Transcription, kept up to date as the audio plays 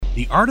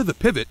The Art of the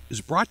Pivot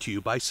is brought to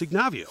you by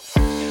Signavio.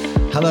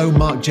 Hello,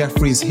 Mark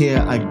Jeffries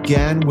here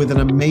again with an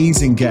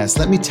amazing guest.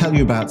 Let me tell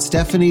you about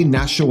Stephanie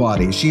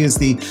Nashawati. She is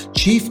the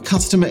Chief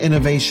Customer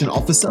Innovation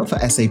Officer for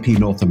SAP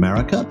North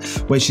America,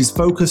 where she's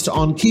focused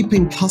on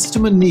keeping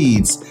customer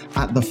needs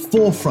at the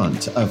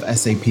forefront of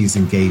SAP's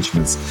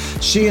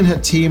engagements. She and her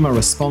team are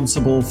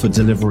responsible for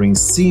delivering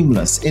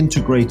seamless,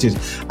 integrated,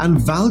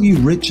 and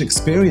value-rich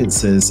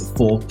experiences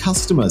for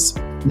customers.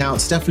 Now,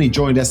 Stephanie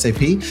joined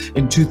SAP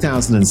in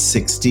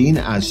 2016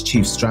 as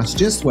Chief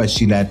Strategist, where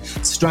she led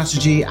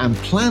strategy and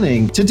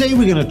planning. Today,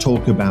 we're going to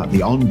talk about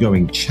the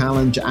ongoing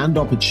challenge and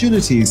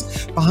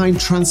opportunities behind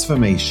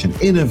transformation,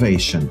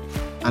 innovation,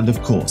 and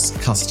of course,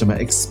 customer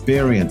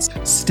experience.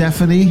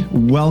 Stephanie,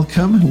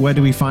 welcome. Where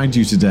do we find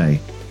you today?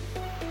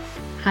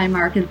 Hi,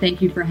 Mark, and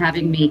thank you for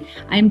having me.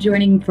 I'm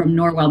joining from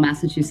Norwell,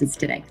 Massachusetts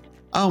today.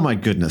 Oh my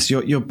goodness,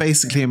 you're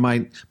basically in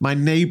my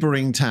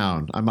neighboring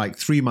town. I'm like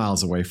 3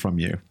 miles away from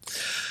you.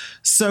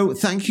 So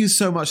thank you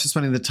so much for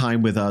spending the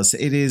time with us.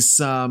 It is,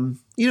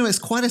 it's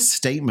quite a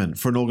statement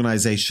for an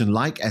organization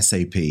like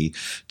SAP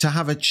to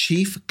have a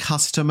Chief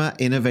Customer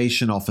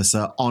Innovation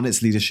Officer on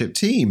its leadership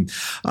team.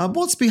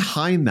 What's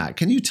behind that?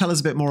 Can you tell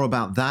us a bit more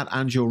about that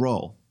and your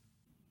role?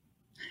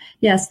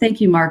 Yes, thank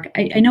you, Mark.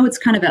 I know it's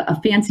kind of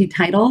a fancy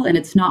title, and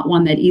it's not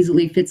one that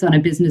easily fits on a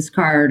business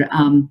card,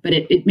 but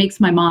it makes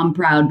my mom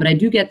proud. But I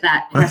do get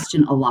that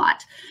question a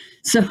lot.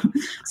 So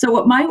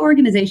what my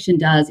organization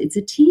does, it's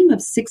a team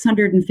of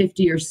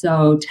 650 or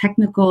so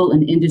technical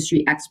and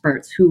industry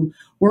experts who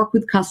work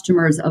with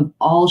customers of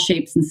all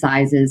shapes and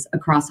sizes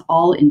across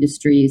all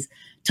industries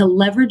to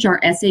leverage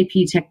our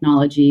SAP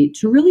technology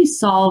to really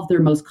solve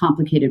their most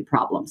complicated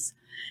problems.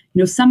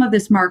 Some of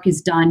this, Mark,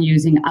 is done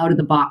using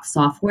out-of-the-box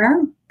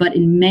software, but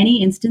in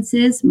many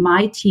instances,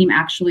 my team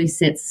actually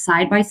sits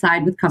side by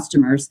side with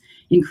customers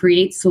and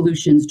creates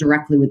solutions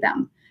directly with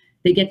them.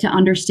 They get to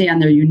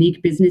understand their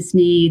unique business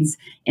needs,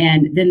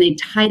 and then they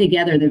tie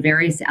together the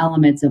various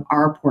elements of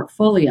our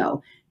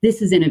portfolio.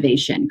 This is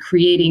innovation,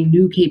 creating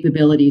new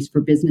capabilities for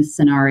business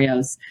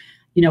scenarios.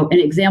 An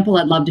example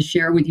I'd love to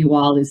share with you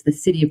all is the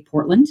city of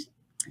Portland.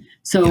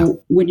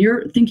 So when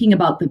you're thinking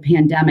about the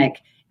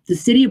pandemic, the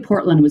city of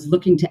Portland was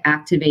looking to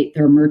activate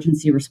their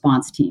emergency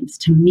response teams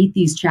to meet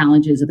these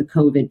challenges of the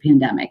COVID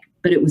pandemic.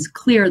 But it was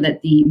clear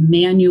that the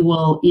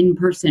manual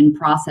in-person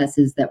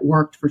processes that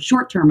worked for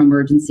short-term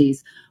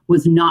emergencies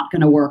was not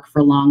going to work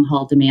for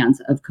long-haul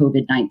demands of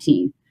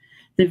COVID-19.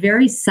 The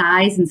very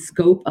size and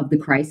scope of the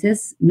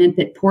crisis meant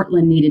that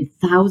Portland needed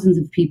thousands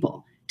of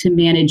people to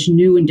manage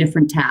new and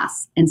different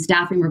tasks, and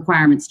staffing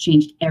requirements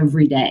changed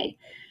every day.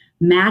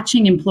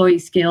 Matching employee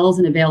skills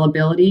and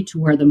availability to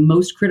where the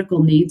most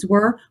critical needs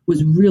were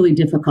was really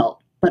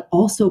difficult, but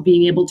also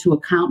being able to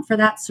account for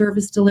that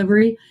service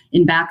delivery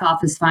in back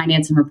office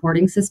finance and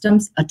reporting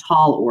systems, a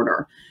tall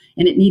order.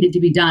 And it needed to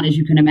be done, as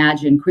you can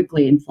imagine,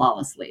 quickly and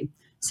flawlessly.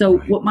 So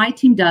what my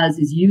team does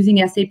is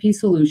using SAP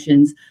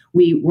solutions,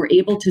 we were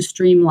able to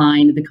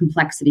streamline the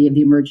complexity of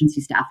the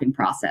emergency staffing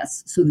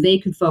process so they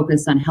could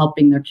focus on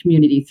helping their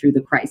community through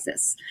the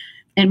crisis.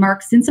 And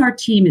Mark, since our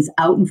team is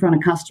out in front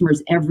of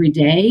customers every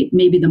day,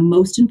 maybe the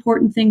most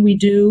important thing we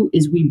do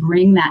is we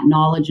bring that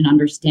knowledge and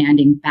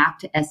understanding back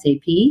to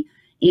SAP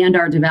and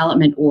our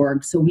development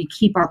org so we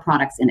keep our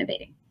products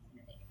innovating.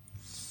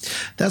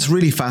 That's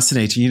really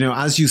fascinating.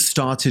 As you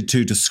started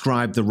to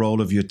describe the role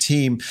of your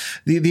team,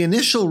 the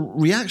initial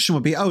reaction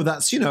would be,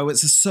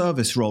 it's a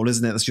service role,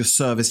 isn't it? That's your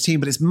service team.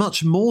 But it's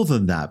much more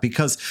than that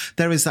because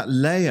there is that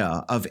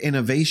layer of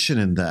innovation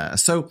in there.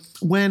 So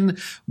when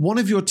one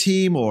of your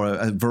team or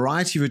a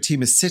variety of your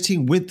team is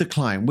sitting with the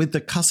client, with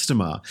the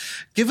customer,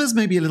 give us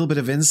maybe a little bit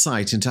of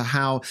insight into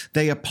how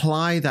they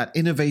apply that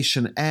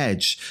innovation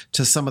edge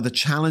to some of the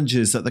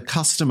challenges that the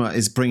customer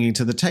is bringing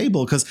to the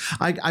table. Because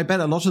I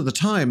bet a lot of the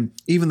time,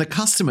 even the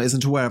customer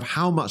isn't aware of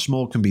how much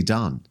more can be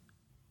done.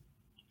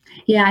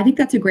 Yeah, I think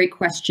that's a great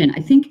question. I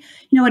think,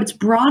 at its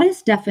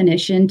broadest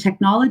definition,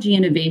 technology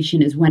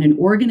innovation is when an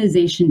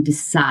organization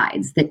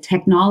decides that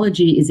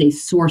technology is a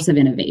source of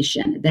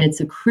innovation, that it's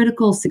a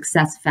critical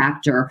success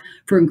factor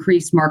for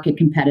increased market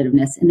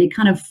competitiveness, and they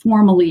kind of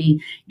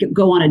formally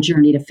go on a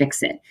journey to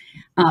fix it.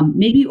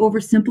 Maybe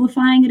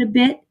oversimplifying it a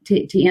bit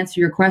to answer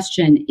your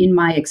question, in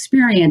my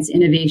experience,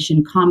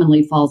 innovation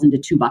commonly falls into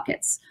two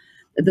buckets.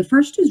 The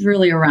first is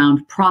really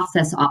around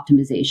process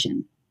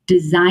optimization,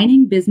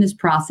 designing business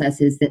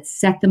processes that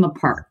set them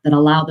apart, that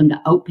allow them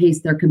to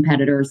outpace their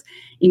competitors,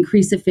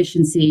 increase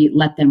efficiency,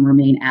 let them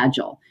remain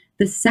agile.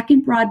 The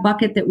second broad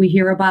bucket that we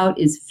hear about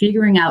is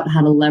figuring out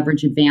how to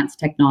leverage advanced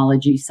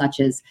technology such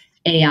as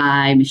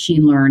AI,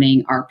 machine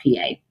learning,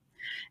 RPA.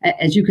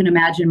 As you can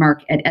imagine,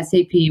 Mark, at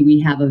SAP,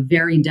 we have a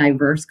very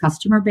diverse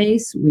customer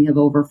base. We have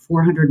over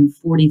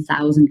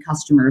 440,000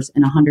 customers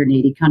in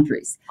 180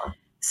 countries.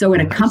 So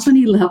at a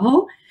company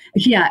level,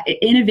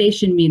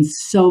 innovation means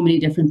so many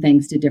different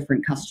things to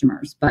different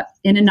customers. But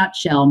in a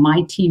nutshell,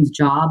 my team's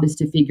job is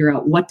to figure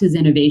out what does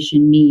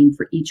innovation mean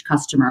for each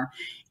customer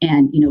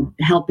and,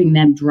 helping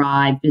them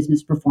drive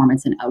business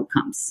performance and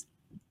outcomes.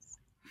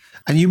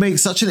 And you make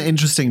such an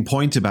interesting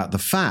point about the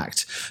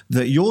fact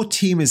that your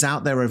team is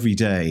out there every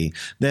day.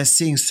 They're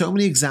seeing so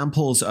many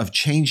examples of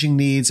changing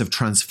needs, of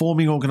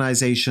transforming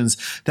organizations.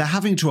 They're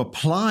having to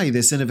apply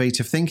this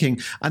innovative thinking,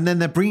 and then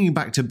they're bringing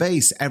back to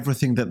base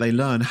everything that they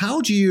learn.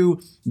 How do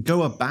you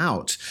go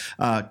about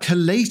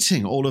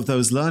collating all of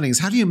those learnings?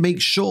 How do you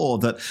make sure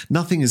that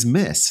nothing is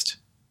missed?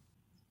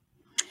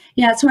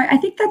 Yeah, so I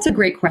think that's a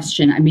great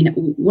question. I mean,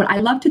 what I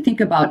love to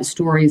think about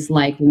stories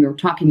like when we were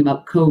talking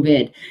about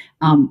COVID,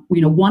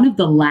 one of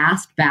the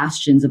last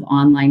bastions of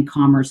online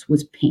commerce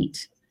was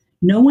paint.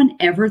 No one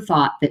ever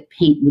thought that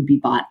paint would be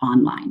bought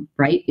online,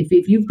 right?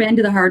 If you've been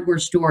to the hardware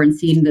store and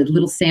seen the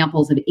little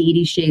samples of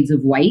 80 shades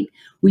of white,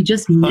 we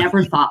just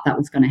never thought that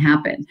was going to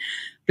happen.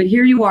 But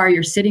here you are,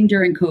 you're sitting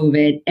during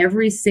COVID.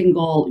 Every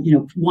single,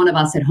 one of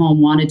us at home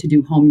wanted to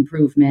do home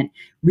improvement.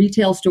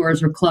 Retail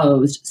stores are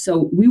closed.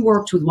 So we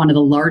worked with one of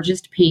the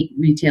largest paint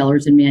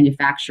retailers and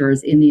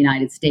manufacturers in the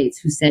United States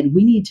who said,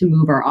 we need to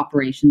move our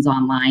operations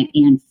online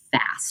and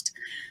fast.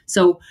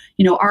 So,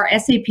 our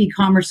SAP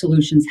Commerce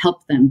Solutions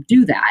helped them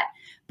do that.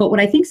 But what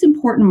I think is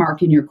important,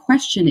 Mark, in your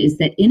question is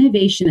that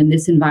innovation in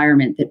this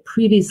environment that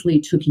previously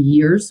took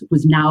years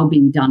was now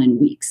being done in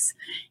weeks.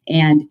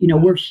 And,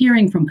 we're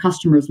hearing from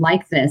customers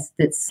like this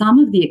that some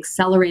of the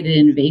accelerated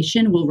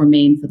innovation will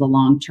remain for the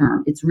long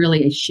term. It's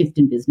really a shift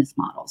in business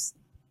models.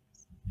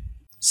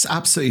 It's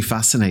absolutely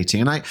fascinating.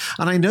 And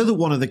I know that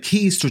one of the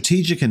key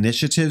strategic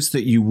initiatives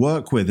that you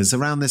work with is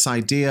around this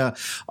idea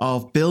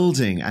of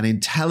building an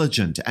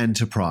intelligent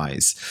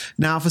enterprise.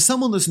 Now, for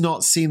someone that's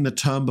not seen the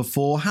term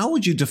before, how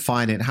would you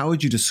define it? How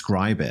would you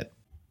describe it?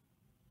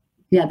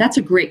 Yeah, that's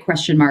a great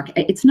question, Mark.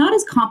 It's not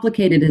as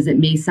complicated as it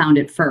may sound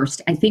at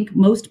first. I think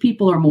most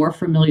people are more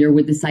familiar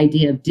with this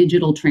idea of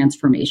digital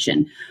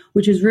transformation,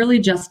 which is really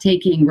just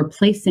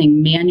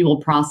replacing manual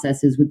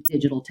processes with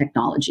digital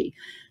technology.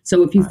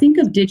 So if you think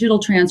of digital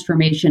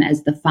transformation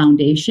as the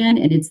foundation,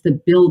 and it's the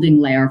building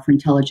layer for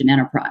intelligent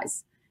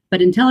enterprise.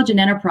 But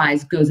intelligent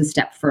enterprise goes a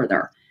step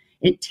further.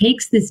 It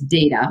takes this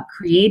data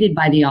created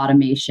by the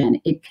automation,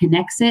 it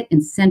connects it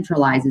and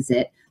centralizes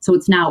it, so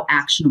it's now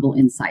actionable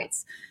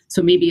insights.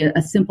 So maybe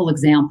a simple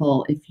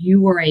example, if you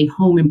were a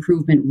home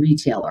improvement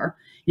retailer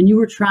and you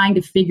were trying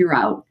to figure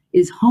out,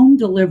 is home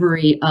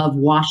delivery of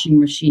washing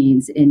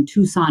machines in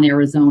Tucson,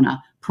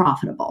 Arizona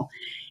profitable?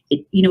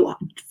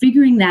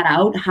 Figuring that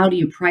out, how do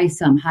you price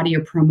them? How do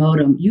you promote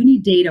them? You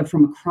need data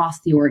from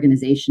across the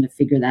organization to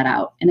figure that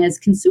out. And as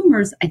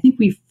consumers, I think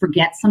we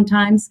forget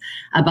sometimes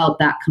about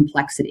that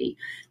complexity.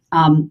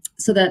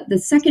 So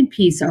the second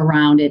piece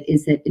around it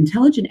is that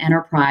intelligent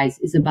enterprise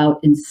is about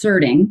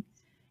inserting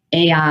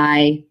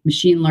AI,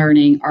 machine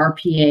learning,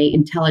 RPA,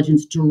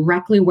 intelligence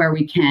directly where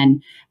we can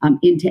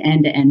into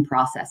end-to-end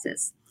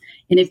processes.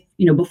 And if,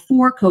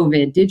 before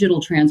COVID,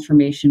 digital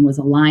transformation was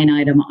a line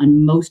item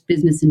on most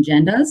business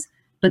agendas,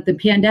 but the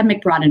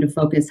pandemic brought into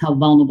focus how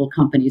vulnerable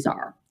companies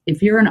are.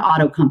 If you're an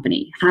auto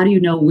company, how do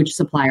you know which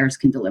suppliers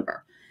can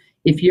deliver?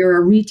 If you're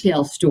a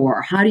retail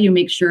store, how do you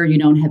make sure you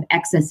don't have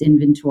excess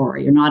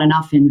inventory or not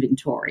enough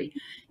inventory?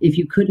 If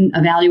you couldn't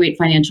evaluate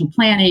financial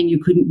planning,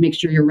 you couldn't make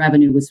sure your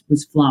revenue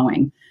was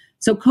flowing.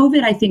 So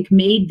COVID, I think,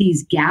 made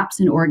these gaps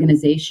in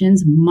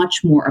organizations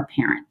much more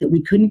apparent. That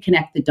we couldn't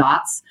connect the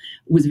dots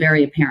was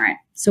very apparent.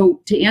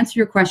 So to answer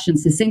your question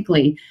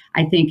succinctly,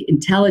 I think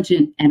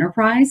intelligent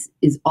enterprise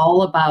is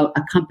all about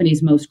a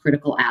company's most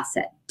critical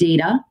asset,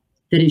 data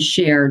that is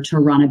shared to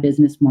run a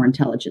business more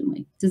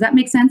intelligently. Does that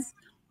make sense?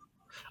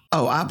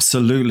 Oh,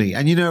 absolutely.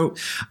 And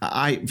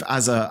I,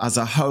 as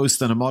a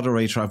host and a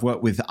moderator, I've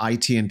worked with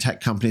IT and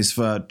tech companies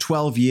for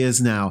 12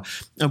 years now.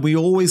 And we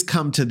always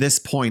come to this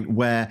point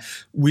where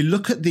we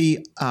look at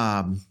the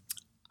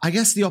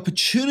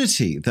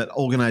opportunity that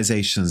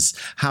organizations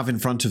have in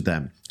front of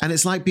them. And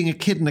it's like being a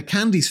kid in a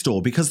candy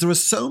store because there are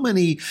so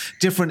many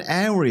different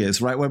areas,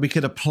 right, where we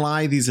could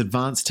apply these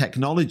advanced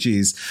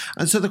technologies.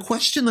 And so the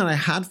question that I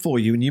had for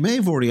you, and you may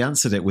have already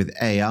answered it with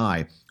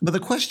AI, but the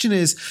question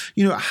is,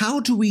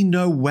 how do we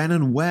know when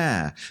and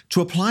where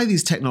to apply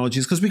these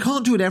technologies? Because we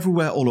can't do it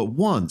everywhere all at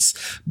once.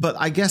 But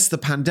I guess the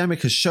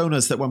pandemic has shown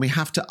us that when we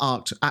have to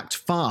act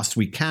fast,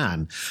 we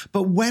can.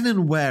 But when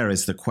and where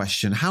is the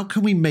question? How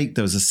can we make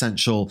those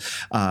essential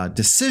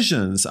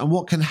decisions, and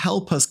what can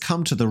help us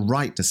come to the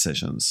right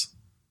decisions?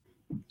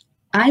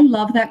 I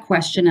love that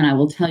question, and I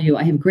will tell you,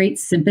 I have great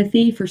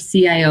sympathy for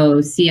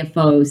CIOs,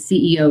 CFOs,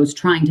 CEOs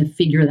trying to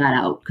figure that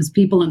out, because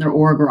people in their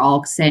org are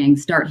all saying,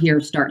 start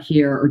here,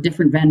 or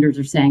different vendors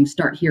are saying,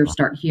 start here.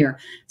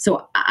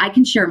 So I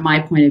can share my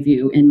point of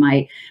view, and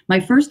my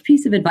first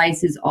piece of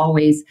advice is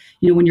always,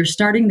 when you're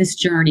starting this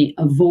journey,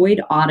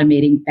 avoid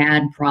automating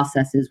bad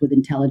processes with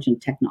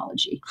intelligent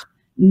technology.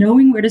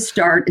 Knowing where to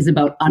start is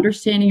about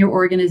understanding your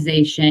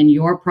organization,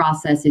 your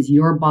processes,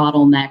 your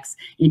bottlenecks,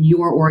 and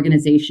your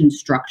organization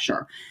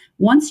structure.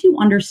 Once you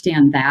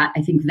understand that,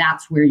 I think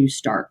that's where you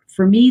start.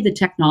 For me, the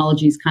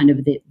technology is kind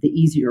of the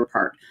easier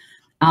part.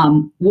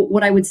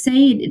 What I would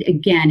say,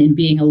 again, in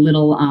being a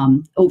little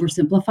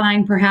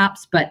oversimplifying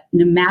perhaps, but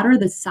no matter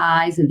the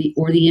size of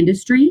the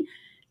industry,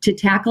 To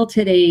tackle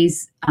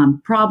today's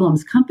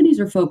problems, companies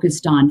are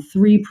focused on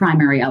three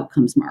primary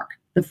outcomes, Mark.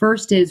 The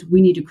first is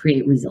we need to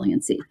create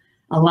resiliency,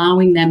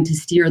 allowing them to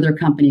steer their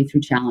company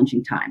through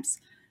challenging times.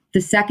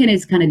 The second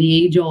is kind of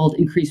the age-old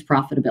increased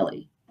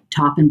profitability,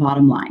 top and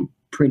bottom line,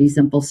 pretty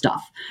simple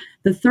stuff.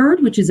 The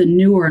third, which is a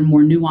newer and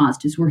more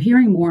nuanced, is we're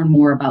hearing more and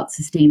more about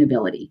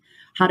sustainability.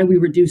 How do we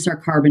reduce our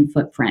carbon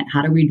footprint?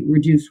 How do we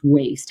reduce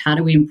waste? How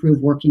do we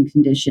improve working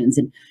conditions?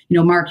 And,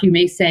 Mark, you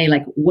may say,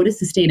 like, what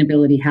does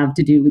sustainability have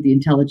to do with the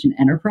intelligent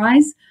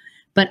enterprise?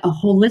 But a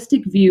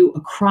holistic view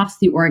across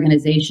the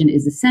organization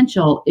is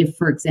essential if,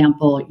 for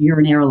example, you're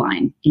an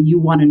airline and you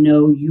want to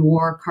know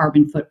your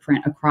carbon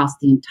footprint across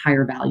the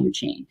entire value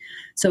chain.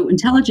 So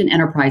intelligent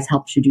enterprise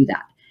helps you do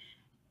that.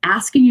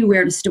 Asking you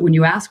where to when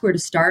you ask where to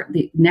start,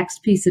 the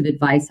next piece of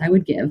advice I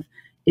would give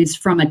is,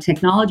 from a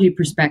technology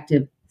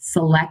perspective,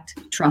 select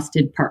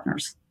trusted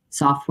partners,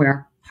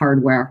 software,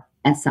 hardware,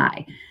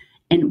 SI.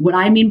 And what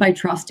I mean by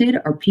trusted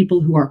are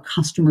people who are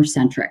customer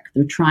centric.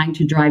 They're trying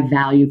to drive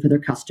value for their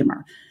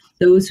customer.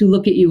 Those who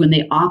look at you and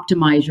they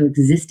optimize your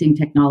existing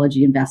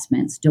technology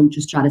investments, don't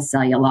just try to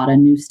sell you a lot of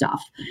new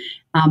stuff.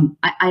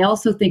 I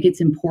also think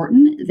it's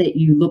important that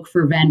you look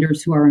for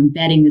vendors who are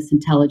embedding this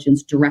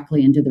intelligence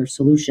directly into their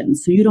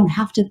solutions, so you don't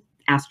have to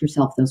ask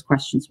yourself those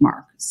questions,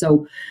 Mark.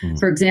 So,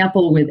 for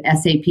example, with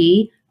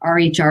SAP, our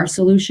HR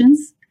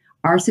solutions,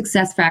 our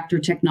success factor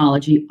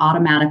technology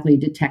automatically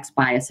detects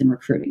bias in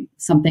recruiting,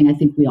 something I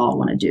think we all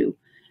want to do.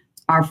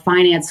 Our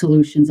finance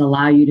solutions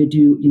allow you to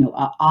do,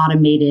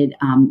 automated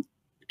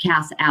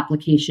CAS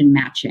application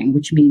matching,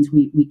 which means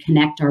we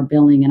connect our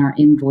billing and our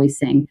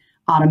invoicing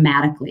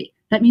automatically.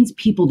 That means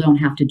people don't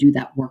have to do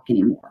that work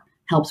anymore.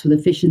 Helps with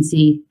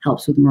efficiency,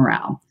 helps with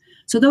morale.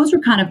 So those are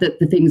kind of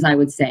the things I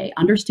would say.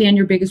 Understand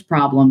your biggest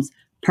problems,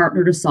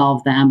 partner to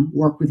solve them,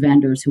 work with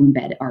vendors who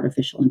embed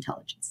artificial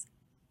intelligence.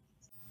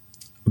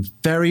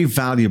 Very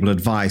valuable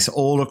advice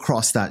all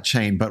across that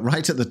chain. But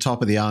right at the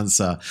top of the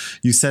answer,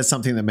 you said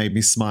something that made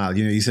me smile.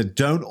 You said,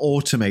 don't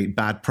automate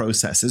bad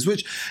processes,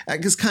 which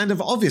is kind of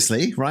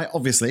obviously, right?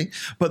 Obviously.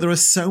 But there are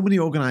so many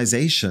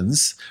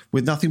organizations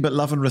with nothing but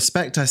love and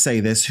respect, I say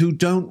this, who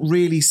don't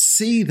really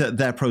see that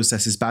their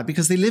process is bad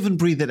because they live and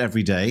breathe it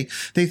every day.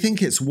 They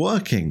think it's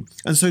working.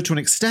 And so to an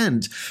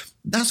extent,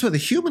 that's where the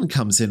human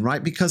comes in,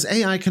 right? Because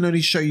AI can only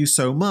show you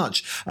so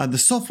much and the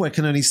software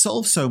can only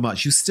solve so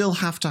much. You still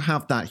have to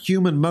have that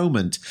human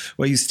moment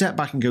where you step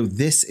back and go,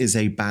 this is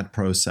a bad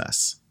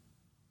process.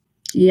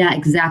 Yeah,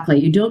 exactly.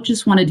 You don't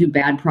just want to do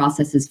bad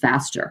processes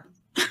faster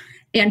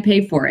and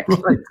pay for it.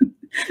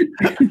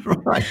 Right.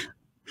 Right.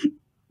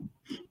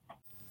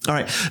 All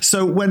right.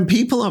 So when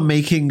people are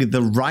making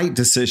the right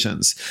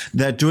decisions,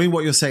 they're doing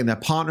what you're saying, they're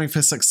partnering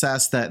for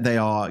success, that they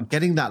are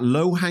getting that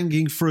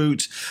low-hanging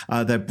fruit,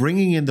 they're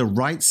bringing in the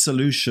right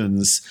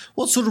solutions.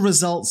 What sort of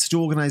results do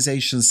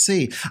organizations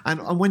see?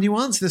 And when you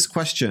answer this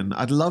question,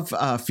 I'd love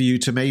for you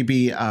to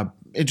maybe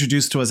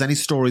introduce to us any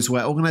stories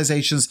where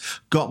organizations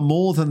got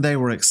more than they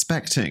were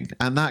expecting,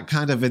 and that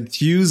kind of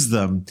enthused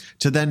them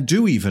to then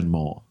do even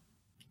more.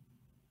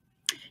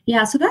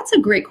 Yeah, so that's a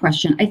great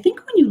question. I think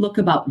when you look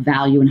about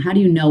value and how do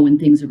you know when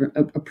things are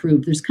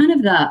approved, there's kind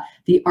of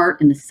the art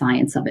and the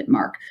science of it,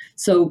 Mark.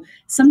 So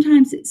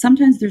sometimes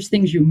there's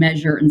things you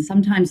measure and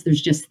sometimes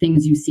there's just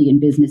things you see in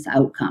business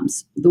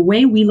outcomes. The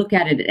way we look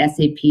at it at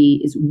SAP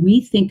is we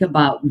think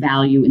about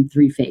value in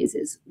three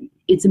phases.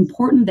 It's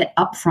important that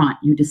upfront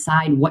you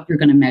decide what you're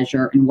going to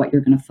measure and what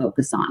you're going to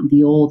focus on,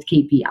 the old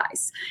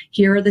KPIs.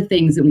 Here are the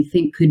things that we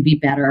think could be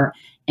better,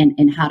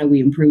 and how do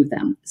we improve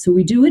them? So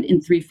we do it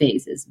in three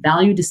phases.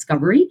 Value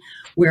discovery,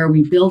 where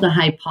we build a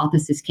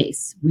hypothesis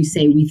case. We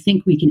say we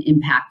think we can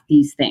impact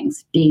these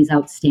things, days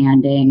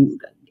outstanding,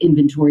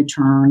 inventory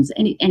turns,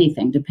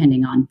 anything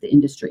depending on the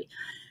industry.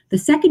 The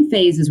second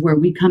phase is where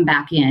we come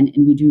back in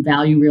and we do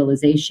value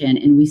realization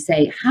and we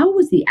say, how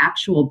was the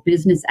actual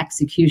business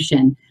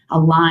execution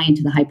aligned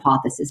to the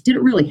hypothesis? Did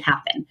it really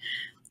happen?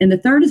 And the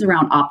third is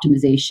around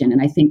optimization.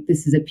 And I think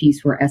this is a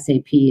piece where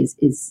SAP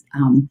is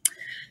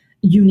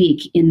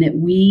unique in that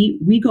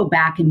we go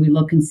back and we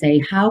look and say,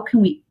 how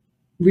can we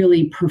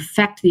really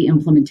perfect the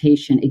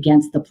implementation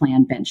against the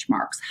planned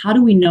benchmarks? How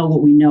do we know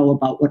what we know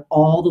about what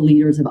all the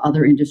leaders of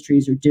other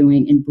industries are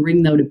doing and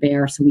bring those to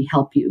bear so we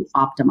help you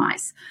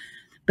optimize?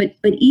 But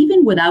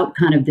even without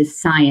kind of this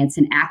science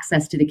and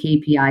access to the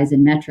KPIs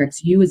and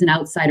metrics, you as an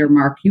outsider,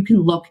 Mark, you can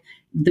look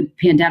the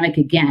pandemic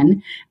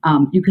again.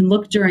 You can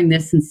look during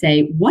this and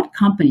say, what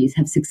companies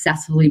have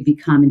successfully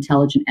become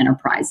intelligent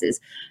enterprises?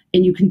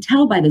 And you can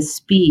tell by the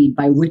speed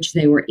by which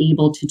they were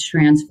able to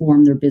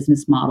transform their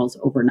business models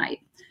overnight.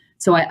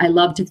 So I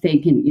love to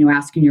think, and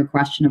asking your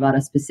question about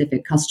a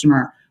specific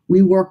customer,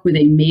 we work with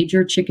a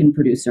major chicken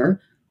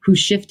producer who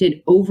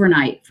shifted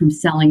overnight from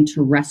selling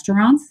to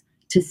restaurants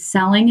to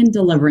selling and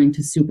delivering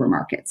to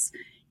supermarkets.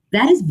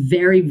 That is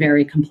very,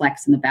 very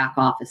complex in the back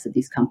office of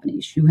these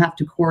companies. You have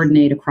to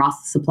coordinate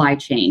across the supply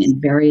chain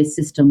in various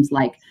systems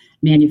like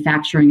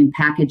manufacturing and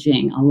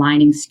packaging,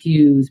 aligning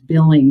SKUs,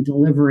 billing,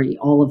 delivery,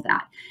 all of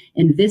that.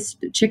 And this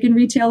chicken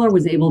retailer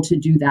was able to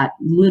do that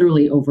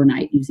literally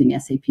overnight using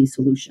SAP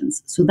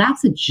solutions. So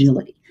that's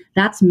agility.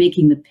 That's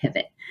making the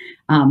pivot.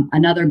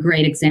 Another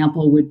great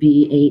example would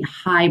be a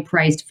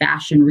high-priced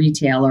fashion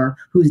retailer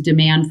whose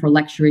demand for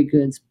luxury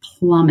goods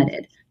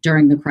plummeted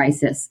during the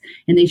crisis,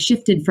 and they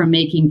shifted from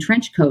making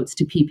trench coats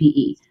to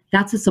PPE.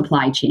 That's a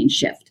supply chain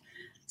shift.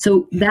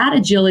 So that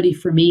agility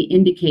for me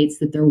indicates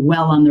that they're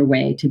well on their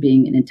way to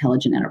being an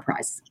intelligent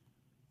enterprise.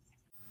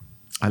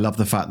 I love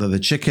the fact that the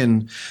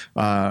chicken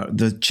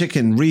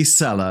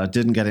reseller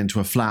didn't get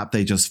into a flap.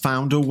 They just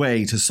found a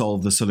way to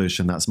solve the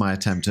solution. That's my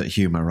attempt at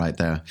humor right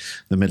there,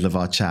 in the middle of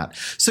our chat.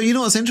 So,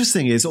 what's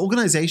interesting is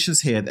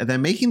organizations here, they're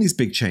making these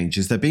big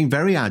changes. They're being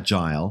very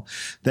agile.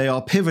 They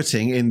are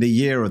pivoting in the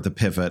year of the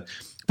pivot.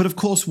 But of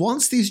course,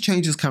 once these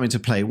changes come into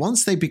play,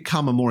 once they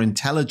become a more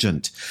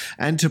intelligent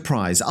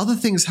enterprise, other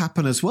things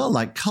happen as well,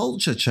 like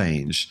culture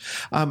change.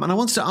 And I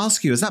wanted to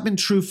ask you, has that been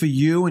true for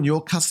you and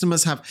your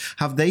customers?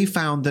 Have they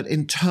found that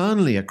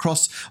internally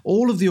across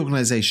all of the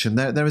organization,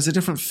 there is a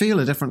different feel,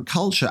 a different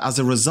culture as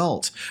a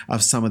result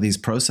of some of these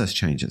process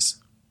changes?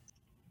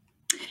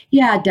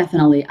 Yeah,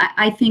 definitely.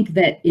 I think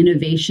that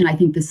innovation, I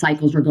think the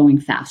cycles are going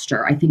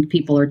faster. I think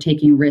people are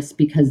taking risks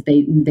because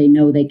they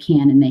know they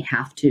can and they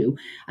have to.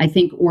 I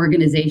think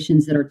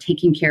organizations that are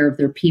taking care of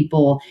their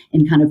people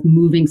and kind of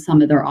moving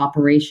some of their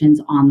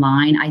operations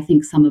online, I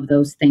think some of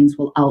those things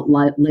will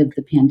outlive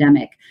the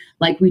pandemic.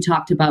 Like we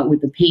talked about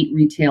with the paint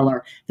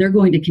retailer, they're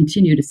going to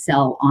continue to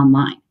sell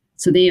online.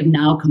 So they have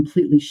now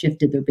completely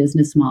shifted their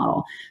business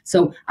model.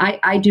 So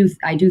I do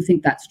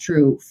think that's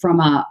true.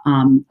 From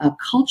a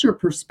culture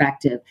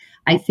perspective,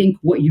 I think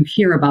what you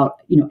hear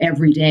about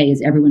every day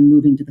is everyone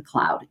moving to the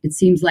cloud. It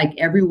seems like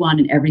everyone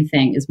and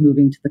everything is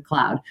moving to the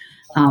cloud.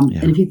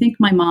 And if you think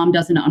my mom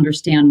doesn't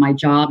understand my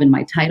job and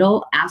my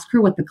title, ask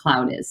her what the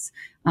cloud is.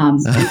 In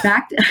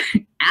fact,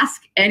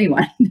 ask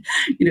anyone.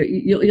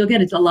 You'll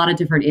get a lot of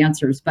different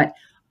answers. But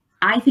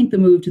I think the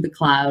move to the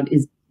cloud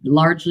is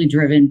largely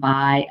driven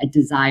by a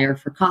desire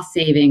for cost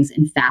savings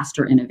and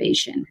faster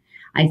innovation.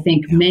 I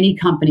think many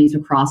companies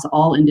across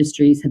all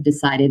industries have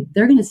decided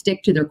they're going to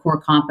stick to their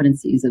core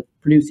competencies of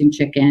producing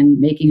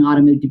chicken, making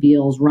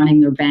automobiles,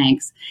 running their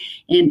banks,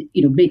 and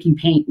making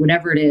paint,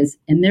 whatever it is.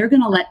 And they're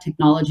going to let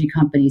technology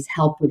companies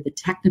help with the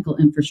technical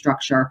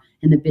infrastructure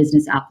and the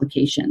business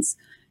applications.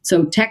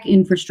 So tech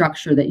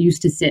infrastructure that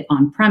used to sit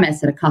on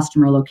premise at a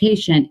customer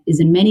location is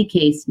in many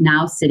cases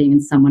now sitting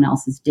in someone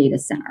else's data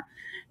center.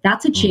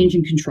 That's a change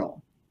in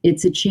control.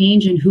 It's a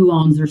change in who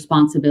owns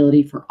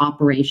responsibility for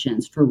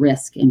operations, for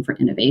risk, and for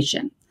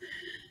innovation.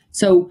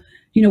 So,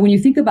 when you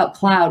think about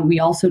cloud, we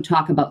also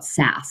talk about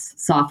SaaS,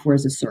 software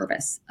as a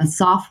service, a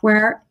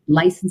software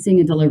licensing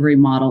and delivery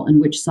model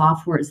in which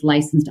software is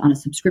licensed on a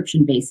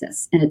subscription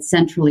basis and it's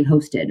centrally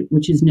hosted,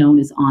 which is known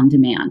as on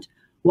demand.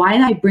 Why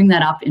I bring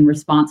that up in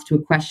response to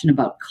a question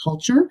about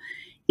culture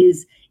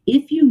is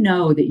if you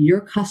know that your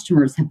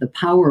customers have the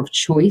power of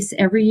choice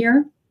every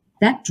year,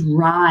 that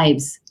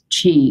drives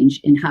change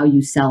in how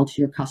you sell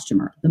to your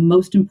customer. The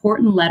most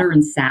important letter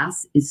in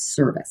SaaS is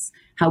service,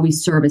 how we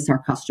service our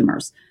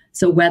customers.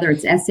 So whether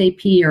it's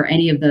SAP or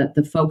any of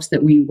the folks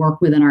that we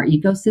work with in our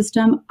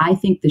ecosystem, I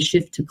think the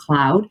shift to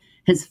cloud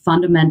has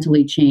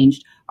fundamentally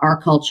changed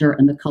our culture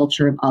and the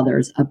culture of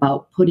others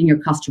about putting your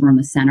customer in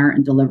the center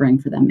and delivering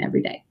for them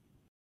every day.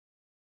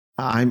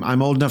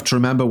 I'm old enough to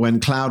remember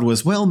when cloud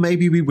was, well,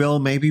 maybe we will,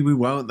 maybe we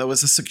won't. There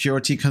was a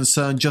security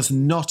concern, just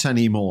not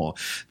anymore.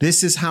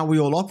 This is how we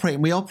all operate,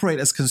 and we operate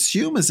as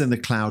consumers in the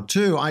cloud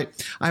too. I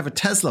have a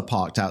Tesla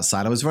parked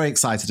outside. I was very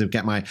excited to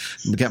get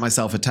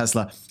myself a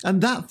Tesla,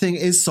 and that thing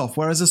is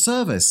software as a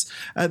service.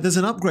 There's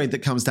an upgrade that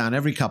comes down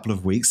every couple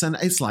of weeks, and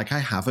it's like I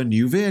have a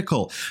new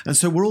vehicle. And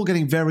so we're all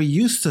getting very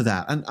used to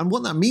that. And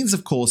what that means,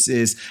 of course,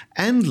 is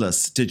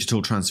endless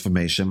digital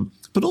transformation,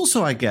 but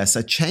also, I guess,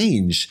 a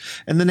change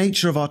in the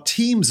nature of our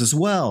teams as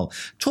well.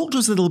 Talk to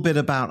us a little bit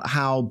about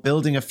how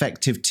building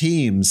effective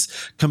teams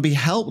can be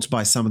helped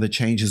by some of the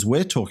changes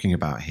we're talking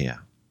about here.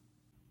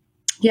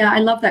 Yeah, I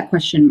love that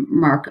question,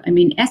 Mark. I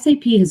mean,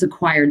 SAP has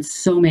acquired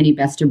so many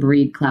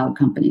best-of-breed cloud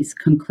companies,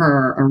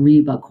 Concur,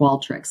 Ariba,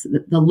 Qualtrics.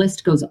 The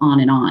list goes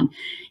on.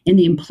 And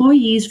the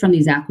employees from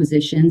these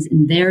acquisitions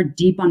and their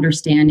deep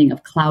understanding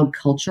of cloud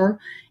culture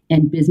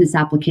and business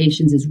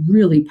applications is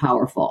really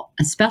powerful,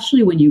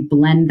 especially when you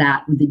blend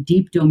that with the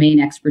deep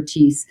domain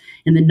expertise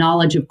and the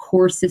knowledge of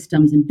core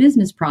systems and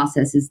business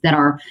processes that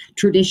our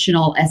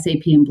traditional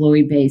SAP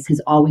employee base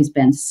has always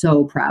been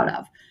so proud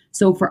of.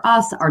 So for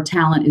us, our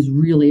talent is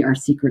really our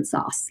secret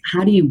sauce.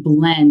 How do you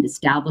blend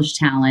established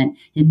talent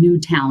and new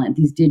talent,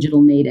 these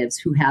digital natives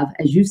who have,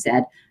 as you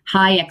said,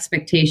 high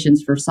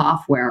expectations for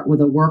software with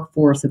a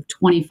workforce of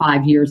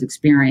 25 years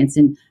experience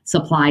in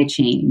supply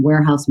chain,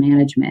 warehouse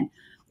management,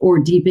 or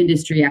deep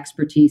industry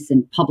expertise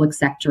in public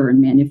sector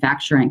and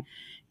manufacturing?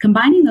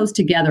 Combining those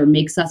together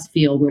makes us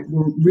feel we're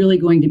really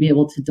going to be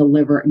able to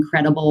deliver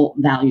incredible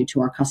value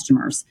to our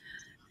customers.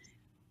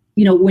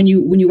 When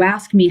you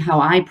ask me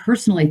how I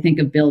personally think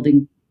of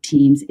building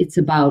teams, it's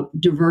about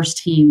diverse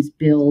teams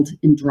build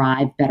and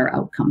drive better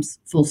outcomes,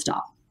 full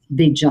stop.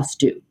 They just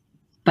do.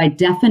 By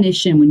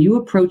definition, when you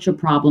approach a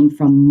problem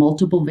from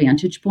multiple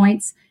vantage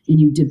points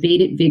and you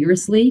debate it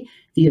vigorously,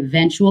 the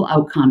eventual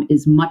outcome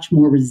is much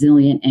more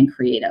resilient and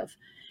creative.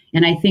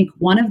 And I think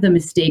one of the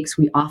mistakes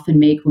we often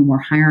make when we're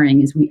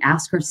hiring is we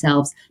ask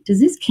ourselves, does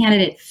this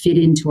candidate fit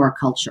into our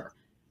culture?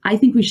 I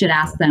think we should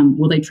ask them,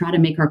 will they try to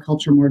make our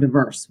culture more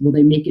diverse? Will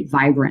they make it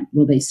vibrant?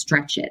 Will they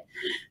stretch it?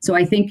 So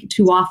I think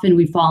too often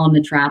we fall in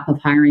the trap of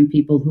hiring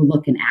people who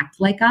look and act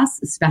like us,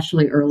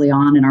 especially early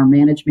on in our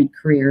management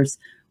careers.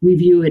 We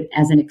view it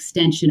as an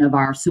extension of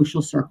our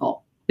social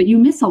circle, but you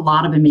miss a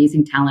lot of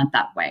amazing talent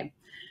that way.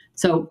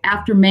 So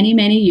after many,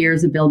 many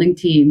years of building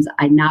teams,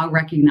 I now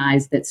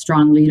recognize that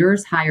strong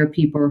leaders hire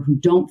people who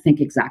don't think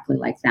exactly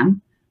like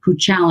them, who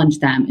challenge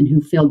them, and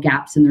who fill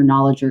gaps in their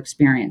knowledge or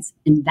experience.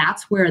 And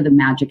that's where the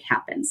magic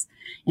happens.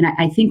 And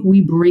I think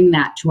we bring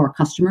that to our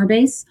customer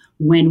base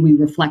when we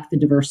reflect the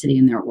diversity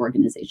in their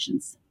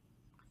organizations.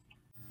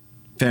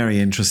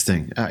 Very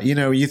interesting.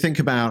 You think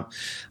about,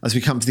 as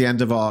we come to the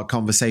end of our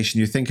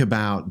conversation, you think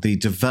about the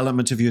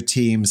development of your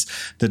teams,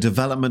 the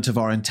development of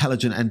our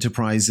intelligent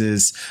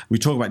enterprises. We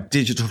talk about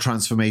digital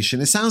transformation.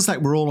 It sounds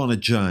like we're all on a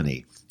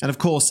journey. And of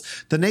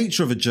course, the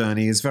nature of a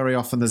journey is very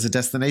often there's a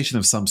destination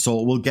of some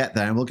sort. We'll get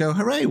there and we'll go,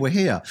 hooray, we're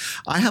here.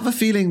 I have a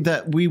feeling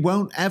that we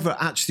won't ever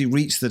actually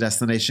reach the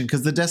destination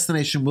because the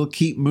destination will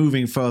keep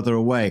moving further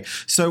away.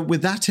 So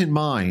with that in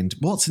mind,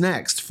 what's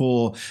next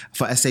for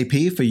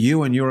SAP, for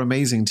you and your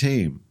amazing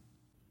team?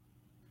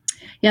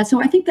 Yeah,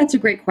 so I think that's a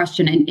great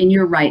question. And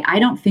you're right. I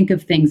don't think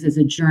of things as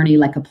a journey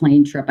like a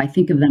plane trip. I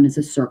think of them as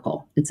a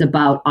circle. It's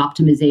about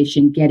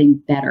optimization, getting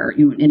better.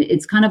 And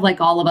it's kind of like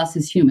all of us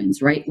as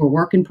humans, right? We're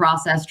work in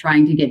process,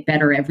 trying to get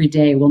better every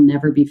day. We'll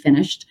never be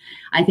finished.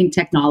 I think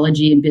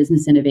technology and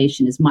business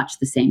innovation is much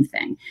the same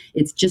thing.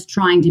 It's just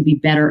trying to be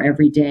better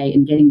every day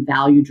and getting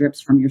value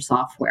drips from your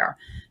software.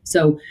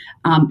 So,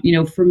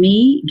 for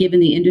me, given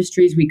the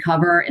industries we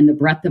cover and the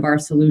breadth of our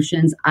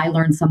solutions, I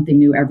learn something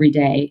new every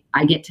day.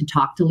 I get to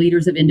talk to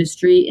leaders of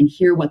industry and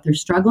hear what they're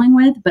struggling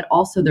with, but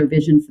also their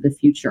vision for the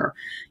future.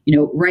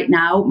 Right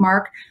now,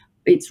 Mark,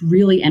 it's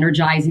really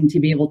energizing to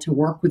be able to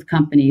work with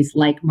companies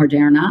like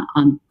Moderna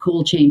on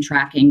cold chain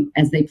tracking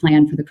as they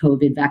plan for the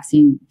COVID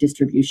vaccine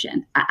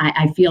distribution.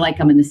 I feel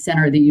like I'm in the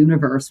center of the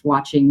universe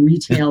watching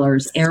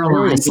retailers,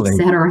 airlines, et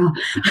cetera,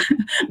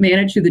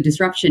 manage through the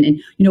disruption.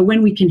 And,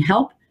 when we can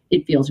help,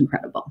 it feels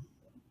incredible.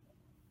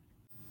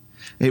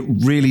 It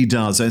really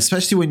does,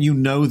 especially when you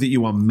know that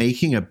you are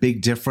making a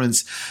big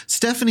difference.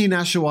 Stephanie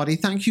Nashawati,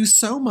 thank you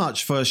so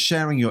much for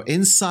sharing your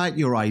insight,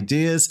 your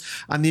ideas,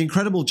 and the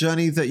incredible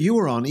journey that you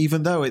were on,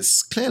 even though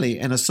it's clearly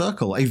in a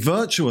circle, a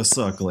virtuous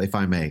circle, if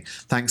I may.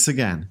 Thanks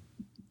again.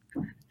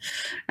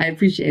 I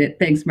appreciate it.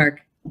 Thanks,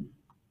 Mark.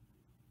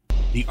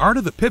 The Art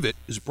of the Pivot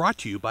is brought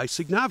to you by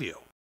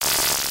Signavio.